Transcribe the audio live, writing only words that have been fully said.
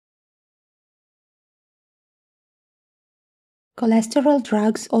Cholesterol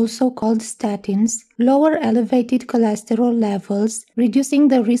drugs, also called statins, lower elevated cholesterol levels, reducing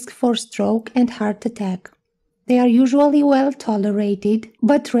the risk for stroke and heart attack. They are usually well tolerated,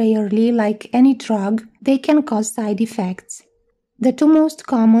 but rarely, like any drug, they can cause side effects. The two most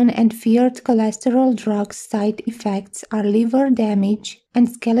common and feared cholesterol drugs' side effects are liver damage and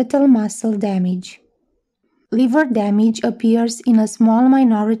skeletal muscle damage. Liver damage appears in a small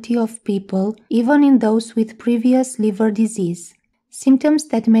minority of people, even in those with previous liver disease. Symptoms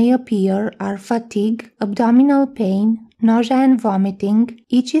that may appear are fatigue, abdominal pain, nausea and vomiting,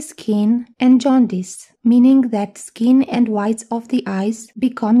 itchy skin, and jaundice, meaning that skin and whites of the eyes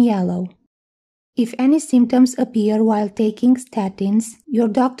become yellow. If any symptoms appear while taking statins, your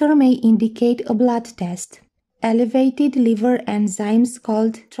doctor may indicate a blood test. Elevated liver enzymes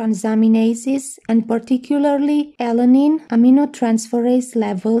called transaminases and particularly alanine aminotransferase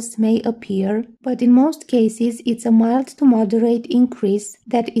levels may appear, but in most cases it's a mild to moderate increase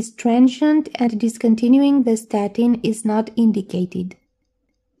that is transient and discontinuing the statin is not indicated.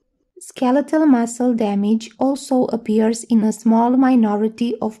 Skeletal muscle damage also appears in a small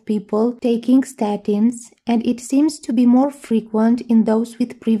minority of people taking statins, and it seems to be more frequent in those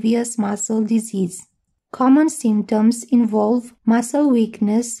with previous muscle disease. Common symptoms involve muscle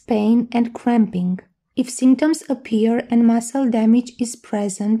weakness, pain, and cramping. If symptoms appear and muscle damage is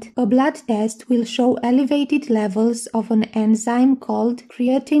present, a blood test will show elevated levels of an enzyme called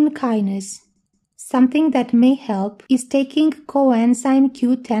creatine kinase. Something that may help is taking coenzyme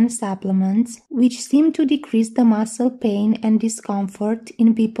Q10 supplements, which seem to decrease the muscle pain and discomfort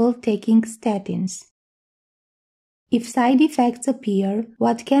in people taking statins. If side effects appear,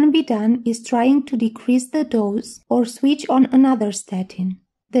 what can be done is trying to decrease the dose or switch on another statin.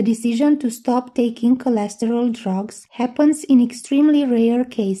 The decision to stop taking cholesterol drugs happens in extremely rare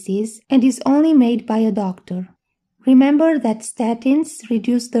cases and is only made by a doctor. Remember that statins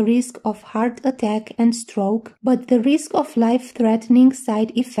reduce the risk of heart attack and stroke, but the risk of life-threatening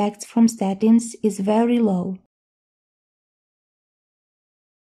side effects from statins is very low.